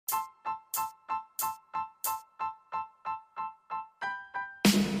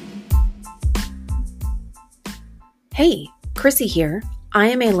Hey, Chrissy here. I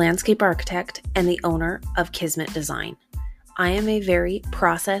am a landscape architect and the owner of Kismet Design. I am a very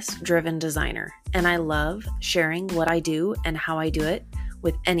process-driven designer, and I love sharing what I do and how I do it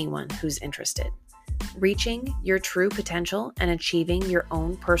with anyone who's interested. Reaching your true potential and achieving your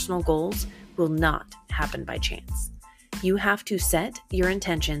own personal goals will not happen by chance. You have to set your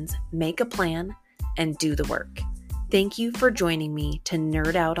intentions, make a plan, and do the work. Thank you for joining me to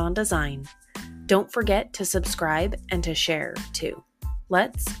nerd out on design. Don't forget to subscribe and to share too.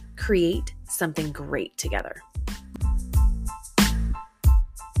 Let's create something great together.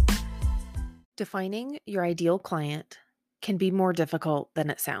 Defining your ideal client can be more difficult than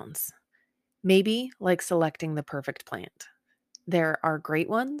it sounds. Maybe like selecting the perfect plant. There are great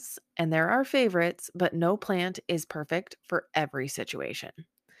ones and there are favorites, but no plant is perfect for every situation.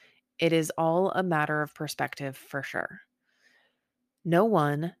 It is all a matter of perspective for sure. No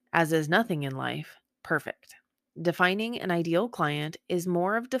one, as is nothing in life, perfect. Defining an ideal client is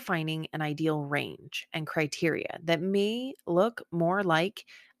more of defining an ideal range and criteria that may look more like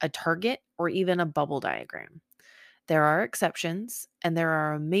a target or even a bubble diagram. There are exceptions, and there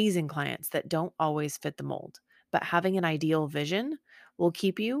are amazing clients that don't always fit the mold, but having an ideal vision will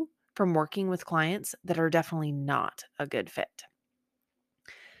keep you from working with clients that are definitely not a good fit.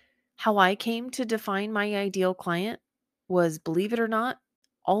 How I came to define my ideal client was, believe it or not,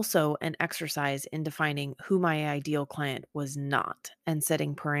 also an exercise in defining who my ideal client was not and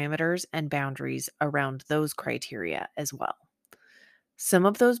setting parameters and boundaries around those criteria as well. Some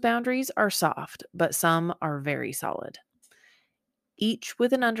of those boundaries are soft, but some are very solid, each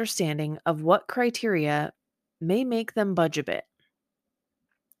with an understanding of what criteria may make them budge a bit.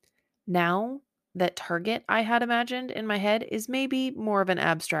 Now, that target I had imagined in my head is maybe more of an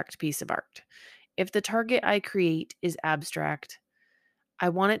abstract piece of art. If the target I create is abstract, I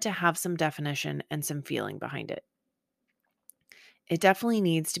want it to have some definition and some feeling behind it. It definitely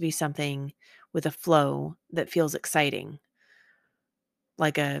needs to be something with a flow that feels exciting,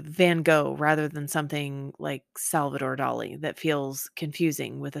 like a Van Gogh, rather than something like Salvador Dali that feels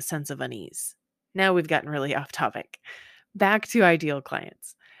confusing with a sense of unease. Now we've gotten really off topic. Back to ideal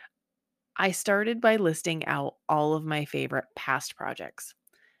clients. I started by listing out all of my favorite past projects,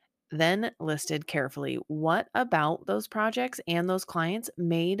 then listed carefully what about those projects and those clients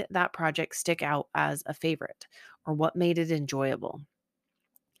made that project stick out as a favorite or what made it enjoyable.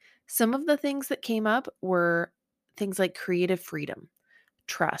 Some of the things that came up were things like creative freedom,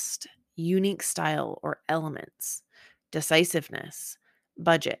 trust, unique style or elements, decisiveness,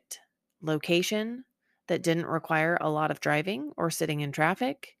 budget, location that didn't require a lot of driving or sitting in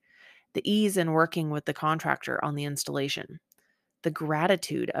traffic, the ease in working with the contractor on the installation, the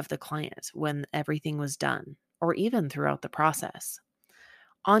gratitude of the client when everything was done, or even throughout the process,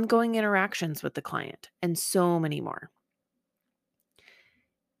 ongoing interactions with the client, and so many more.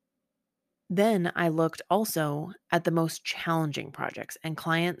 Then I looked also at the most challenging projects and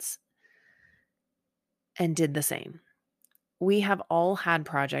clients and did the same. We have all had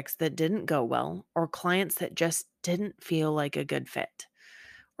projects that didn't go well, or clients that just didn't feel like a good fit,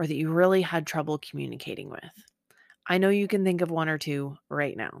 or that you really had trouble communicating with. I know you can think of one or two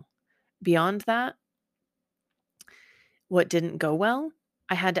right now. Beyond that, what didn't go well,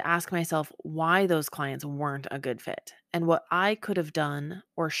 I had to ask myself why those clients weren't a good fit and what I could have done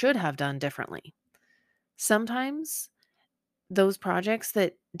or should have done differently. Sometimes those projects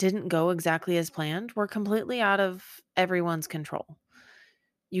that didn't go exactly as planned were completely out of everyone's control.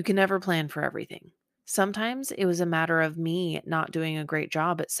 You can never plan for everything. Sometimes it was a matter of me not doing a great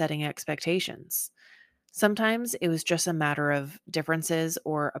job at setting expectations. Sometimes it was just a matter of differences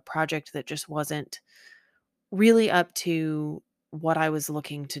or a project that just wasn't really up to what I was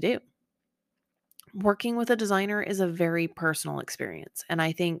looking to do. Working with a designer is a very personal experience, and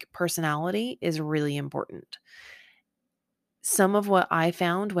I think personality is really important. Some of what I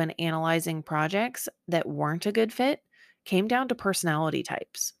found when analyzing projects that weren't a good fit came down to personality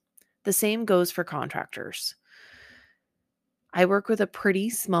types. The same goes for contractors. I work with a pretty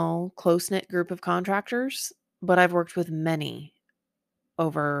small, close-knit group of contractors, but I've worked with many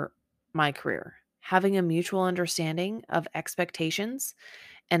over my career. Having a mutual understanding of expectations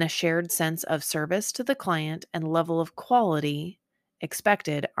and a shared sense of service to the client and level of quality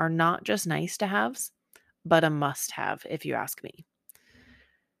expected are not just nice to haves, but a must have, if you ask me.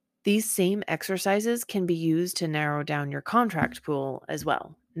 These same exercises can be used to narrow down your contract pool as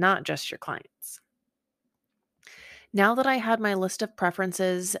well, not just your clients. Now that I had my list of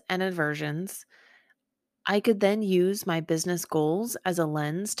preferences and aversions, I could then use my business goals as a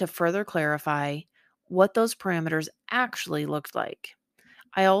lens to further clarify what those parameters actually looked like.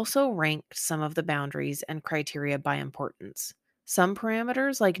 I also ranked some of the boundaries and criteria by importance. Some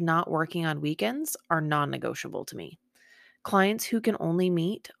parameters, like not working on weekends, are non negotiable to me. Clients who can only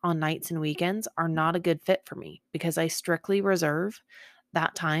meet on nights and weekends are not a good fit for me because I strictly reserve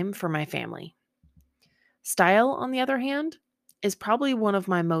that time for my family. Style, on the other hand, is probably one of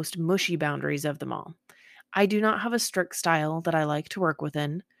my most mushy boundaries of them all. I do not have a strict style that I like to work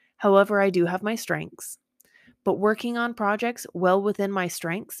within. However, I do have my strengths. But working on projects well within my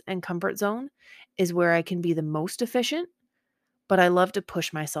strengths and comfort zone is where I can be the most efficient, but I love to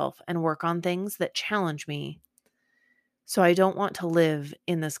push myself and work on things that challenge me. So I don't want to live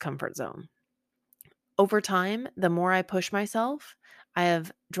in this comfort zone. Over time, the more I push myself, I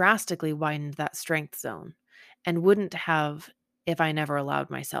have drastically widened that strength zone and wouldn't have if I never allowed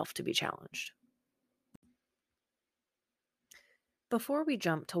myself to be challenged. Before we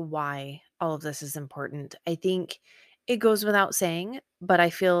jump to why all of this is important, I think it goes without saying, but I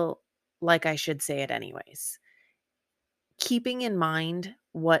feel like I should say it anyways. Keeping in mind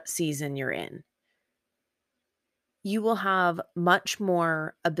what season you're in, you will have much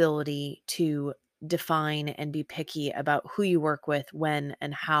more ability to define and be picky about who you work with, when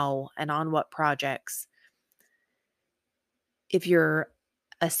and how, and on what projects if you're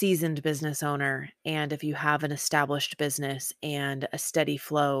a seasoned business owner and if you have an established business and a steady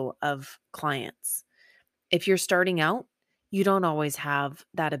flow of clients. If you're starting out, you don't always have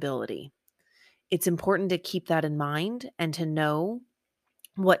that ability. It's important to keep that in mind and to know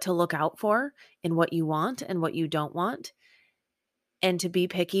what to look out for in what you want and what you don't want, and to be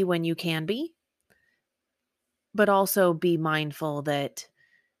picky when you can be, but also be mindful that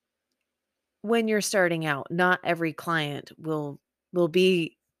when you're starting out, not every client will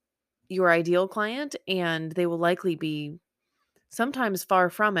be your ideal client, and they will likely be sometimes far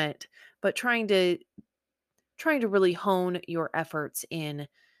from it, but trying to really hone your efforts in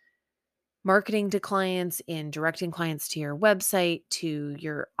marketing to clients, in directing clients to your website, to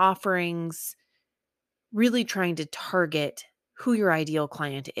your offerings, really trying to target who your ideal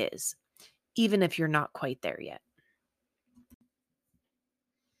client is, even if you're not quite there yet.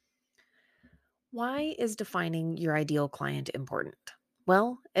 Why is defining your ideal client important?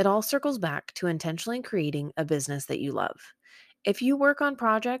 Well, it all circles back to intentionally creating a business that you love. If you work on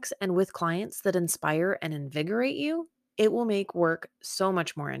projects and with clients that inspire and invigorate you, it will make work so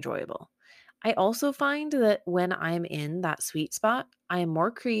much more enjoyable. I also find that when I'm in that sweet spot, I am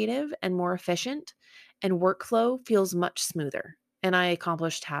more creative and more efficient, and workflow feels much smoother, and I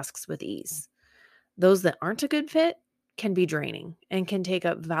accomplish tasks with ease. Those that aren't a good fit can be draining and can take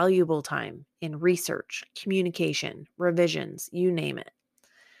up valuable time in research, communication, revisions, you name it.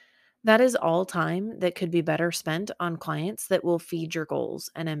 That is all time that could be better spent on clients that will feed your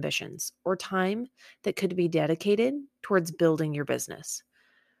goals and ambitions, or time that could be dedicated towards building your business.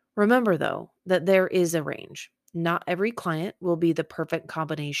 Remember, though, that there is a range. Not every client will be the perfect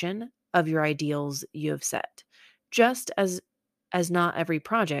combination of your ideals you have set, just as not every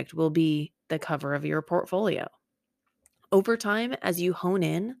project will be the cover of your portfolio. Over time, as you hone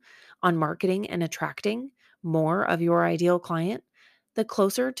in on marketing and attracting more of your ideal client, the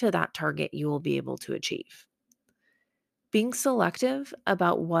closer to that target you will be able to achieve. Being selective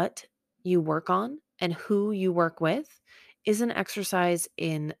about what you work on and who you work with is an exercise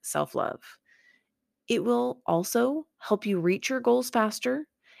in self love. It will also help you reach your goals faster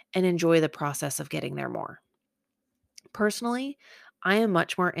and enjoy the process of getting there more. Personally, I am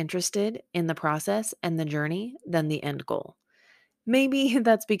much more interested in the process and the journey than the end goal. Maybe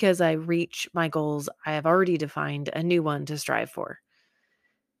that's because I reach my goals, I have already defined a new one to strive for.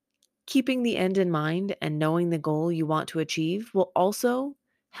 Keeping the end in mind and knowing the goal you want to achieve will also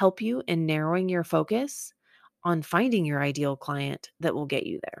help you in narrowing your focus on finding your ideal client that will get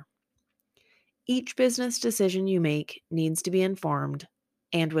you there. Each business decision you make needs to be informed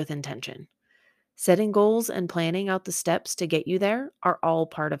and with intention. Setting goals and planning out the steps to get you there are all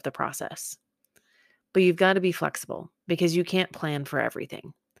part of the process. But you've got to be flexible because you can't plan for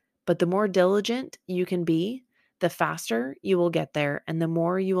everything. But the more diligent you can be, the faster you will get there and the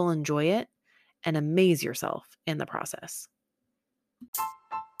more you will enjoy it and amaze yourself in the process.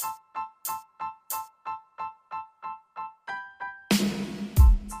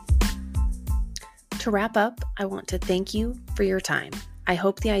 To wrap up, I want to thank you for your time. I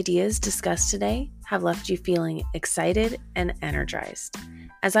hope the ideas discussed today have left you feeling excited and energized.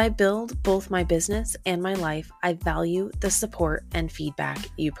 As I build both my business and my life, I value the support and feedback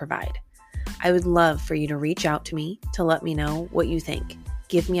you provide. I would love for you to reach out to me to let me know what you think,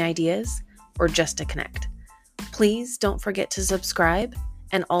 give me ideas, or just to connect. Please don't forget to subscribe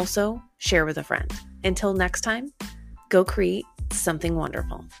and also share with a friend. Until next time, go create, something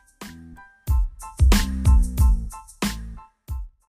wonderful.